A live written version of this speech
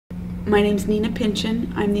My name's Nina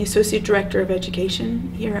Pinchin. I'm the Associate Director of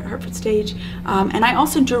Education here at Hartford Stage, and I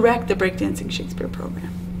also direct the Breakdancing Shakespeare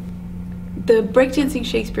program. The Breakdancing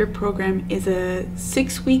Shakespeare program is a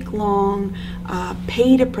 6-week-long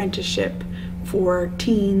paid apprenticeship for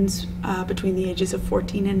teens between the ages of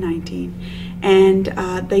 14 and 19. And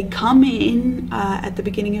they come in at the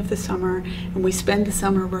beginning of the summer, and we spend the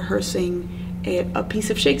summer rehearsing a piece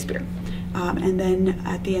of Shakespeare. And then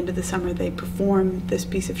at the end of the summer they perform this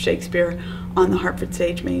piece of Shakespeare on the Hartford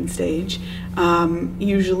Stage main stage,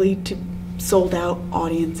 usually to sold-out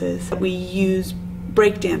audiences. We use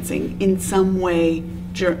breakdancing in some way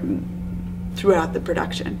throughout the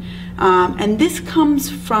production. And this comes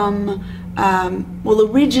from, well,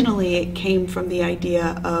 originally it came from the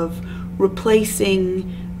idea of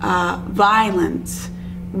replacing violence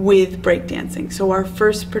with breakdancing. So our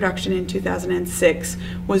first production in 2006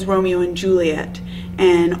 was Romeo and Juliet,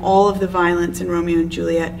 and all of the violence in Romeo and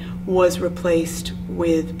Juliet was replaced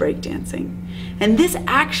with breakdancing. And this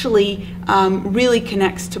actually really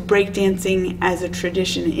connects to breakdancing as a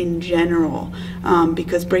tradition in general,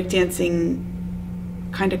 because breakdancing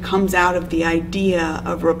kind of comes out of the idea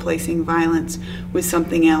of replacing violence with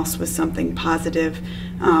something else, with something positive.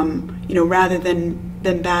 You know, rather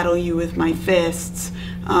than battle you with my fists,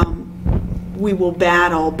 we will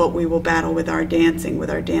battle, but we will battle with our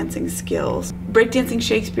dancing skills. Breakdancing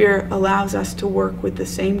Shakespeare allows us to work with the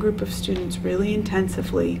same group of students really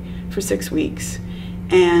intensively for 6 weeks.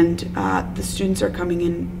 And the students are coming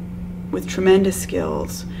in with tremendous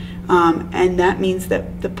skills. And that means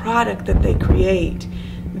that the product that they create,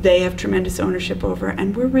 they have tremendous ownership over,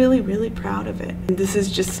 and we're really, really proud of it. And this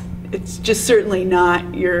is it's just certainly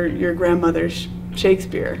not your grandmother's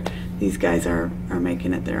Shakespeare. These guys are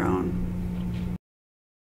making it their own.